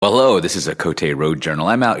Well, hello, this is a Cote Road Journal.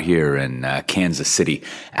 I'm out here in Kansas City,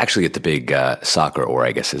 actually at the big soccer, or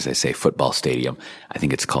I guess as they say, football stadium. I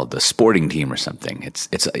think it's called the Sporting Team or something.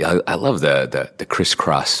 I love the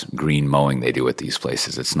crisscross green mowing they do at these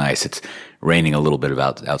places. It's nice. It's raining a little bit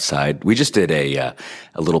outside. We just did a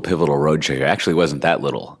little Pivotal Roadshow here. Actually, it wasn't that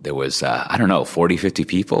little. There was, 40, 50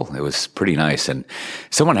 people. It was pretty nice. And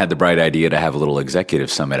someone had the bright idea to have a little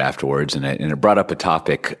executive summit afterwards, and it brought up a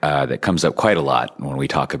topic that comes up quite a lot when we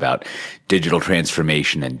talk about digital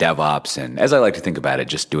transformation and DevOps, and as I like to think about it,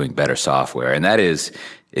 just doing better software. And that is,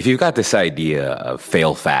 if you've got this idea of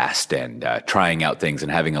fail fast and trying out things and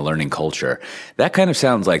having a learning culture, that kind of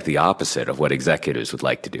sounds like the opposite of what executives would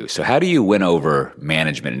like to do. So how do you win over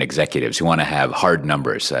management and executives who want to have hard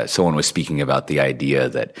numbers? Someone was speaking about the idea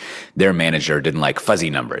that their manager didn't like fuzzy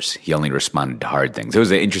numbers. He only responded to hard things. It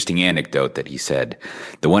was an interesting anecdote that he said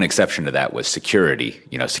the one exception to that was security.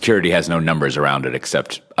 Security has no numbers around it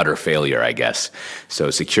except utter failure, I guess. So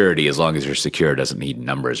security, as long as you're secure, doesn't need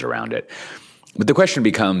numbers around it. But the question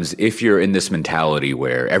becomes, if you're in this mentality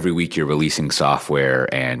where every week you're releasing software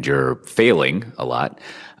and you're failing a lot,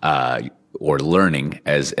 or learning,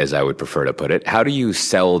 as I would prefer to put it, how do you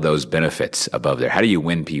sell those benefits above there? How do you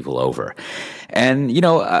win people over? And,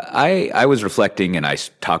 I was reflecting and I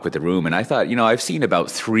talked with the room and I thought, I've seen about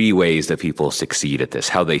 3 ways that people succeed at this,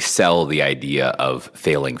 how they sell the idea of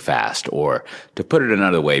failing fast, or to put it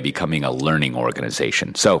another way, becoming a learning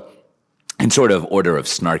organization. So, in sort of order of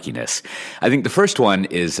snarkiness, I think the first one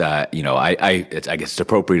is, I guess it's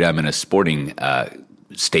appropriate. I'm in a sporting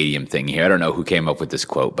stadium thing here. I don't know who came up with this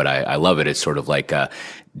quote, but I love it. It's sort of like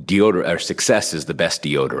deodorant, or success is the best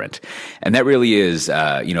deodorant. And that really is,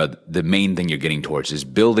 the main thing you're getting towards is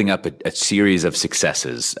building up a series of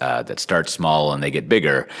successes that start small and they get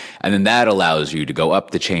bigger. And then that allows you to go up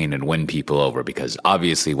the chain and win people over, because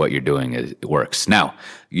obviously what you're doing works. Now,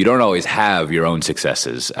 you don't always have your own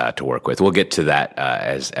successes to work with. We'll get to that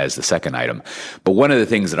as the second item. But one of the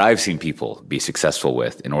things that I've seen people be successful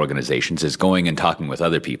with in organizations is going and talking with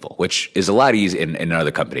other people, which is a lot easier in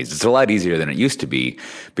other companies. It's a lot easier than it used to be,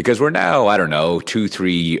 because we're now,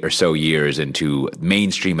 2-3 or so years into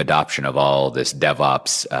mainstream adoption of all this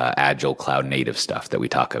DevOps, agile, cloud native stuff that we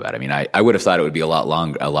talk about. I mean, I would have thought it would be a lot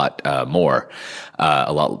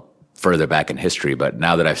further back in history, but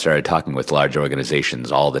now that I've started talking with large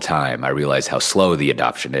organizations all the time, I realize how slow the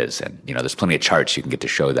adoption is. And, there's plenty of charts you can get to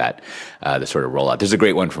show that, the sort of rollout. There's a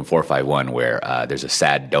great one from 451 where there's a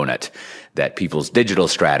sad donut that people's digital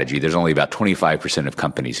strategy, there's only about 25% of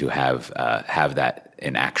companies who have that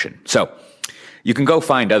in action. So you can go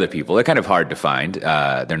find other people. They're kind of hard to find.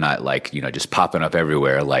 They're not just popping up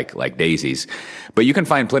everywhere like daisies. But you can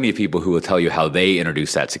find plenty of people who will tell you how they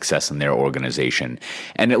introduce that success in their organization.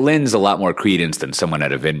 And it lends a lot more credence than someone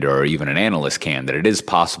at a vendor or even an analyst can, that it is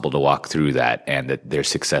possible to walk through that and that there's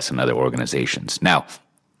success in other organizations. Now,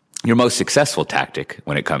 your most successful tactic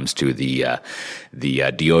when it comes to the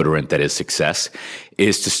deodorant that is success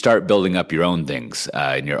is to start building up your own things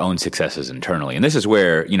and your own successes internally. And this is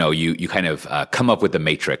where, you kind of come up with a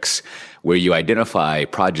matrix where you identify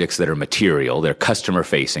projects that are material, they're customer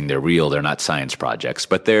facing, they're real, they're not science projects,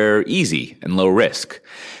 but they're easy and low risk.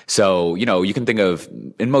 So, you can think of,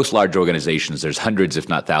 in most large organizations, there's hundreds, if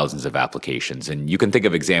not thousands of applications. And you can think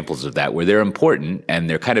of examples of that where they're important and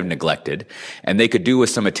they're kind of neglected and they could do with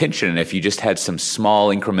some attention. And if you just had some small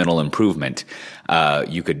incremental improvement,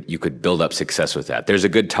 you could build up success with that. There's a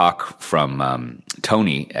good talk from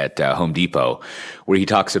Tony at Home Depot where he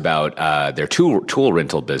talks about their tool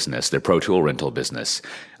rental business, their pro tool rental business.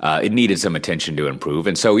 It needed some attention to improve.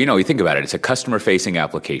 And so, you think about it, it's a customer-facing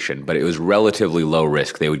application, but it was relatively low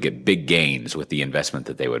risk. They would get big gains with the investment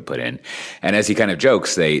that they would put in. And as he kind of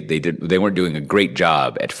jokes, they weren't doing a great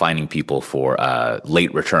job at finding people for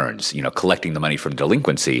late returns, collecting the money from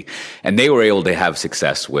delinquency. And they were able to have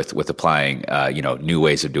success with applying, new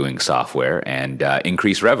ways of doing software and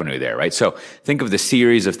increase revenue there, right? So think of the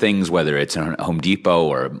series of things, whether it's Home Depot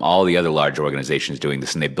or all the other large organizations doing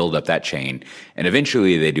this, and they build up that chain. And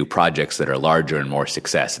eventually they do projects that are larger and more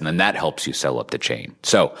success. And then that helps you sell up the chain.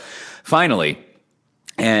 So finally,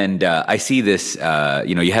 and I see this,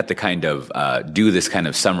 you have to kind of do this kind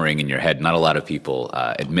of summarizing in your head. Not a lot of people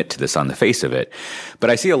admit to this on the face of it. But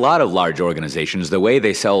I see a lot of large organizations, the way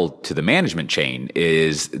they sell to the management chain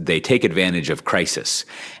is they take advantage of crisis.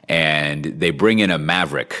 And they bring in a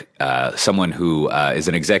maverick, someone who is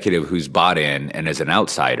an executive who's bought in and is an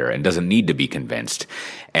outsider and doesn't need to be convinced.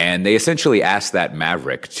 And they essentially ask that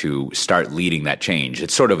maverick to start leading that change.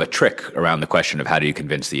 It's sort of a trick around the question of how do you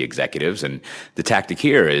convince the executives. And the tactic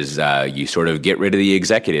here is you sort of get rid of the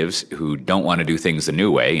executives who don't want to do things the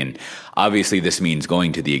new way. And Obviously, this means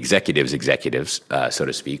going to the executives, so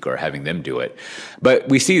to speak, or having them do it.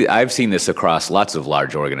 But I've seen this across lots of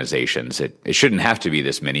large organizations. It shouldn't have to be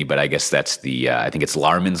this many, but I guess that's I think it's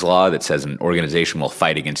Larman's law that says an organization will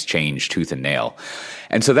fight against change tooth and nail.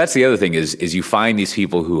 And so that's the other thing is you find these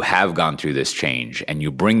people who have gone through this change and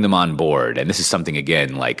you bring them on board. And this is something,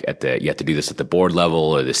 again, like you have to do this at the board level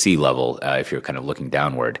or the C level if you're kind of looking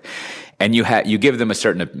downward. And you give them a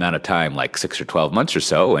certain amount of time, like 6 or 12 months or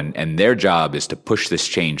so, and their job is to push this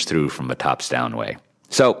change through from a tops down way.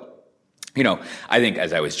 So, I think,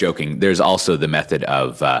 as I was joking, there's also the method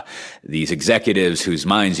of these executives whose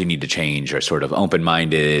minds you need to change are sort of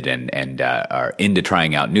open-minded and are into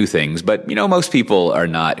trying out new things. But, most people are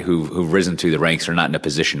not, who've risen through the ranks are not in a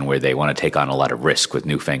position where they want to take on a lot of risk with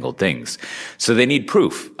newfangled things. So they need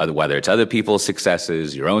proof, whether it's other people's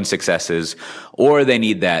successes, your own successes, or they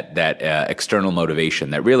need that external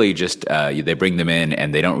motivation that really just they bring them in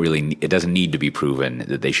and it doesn't need to be proven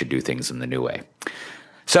that they should do things in the new way.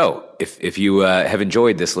 So if you have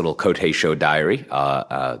enjoyed this little Coté Show diary,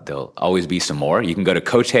 there'll always be some more. You can go to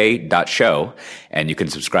cote.show and you can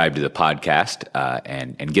subscribe to the podcast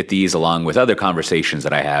and get these along with other conversations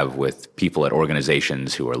that I have with people at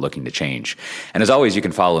organizations who are looking to change. And as always, you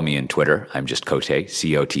can follow me on Twitter. I'm just Coté,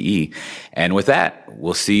 C-O-T-E. And with that,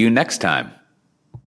 we'll see you next time.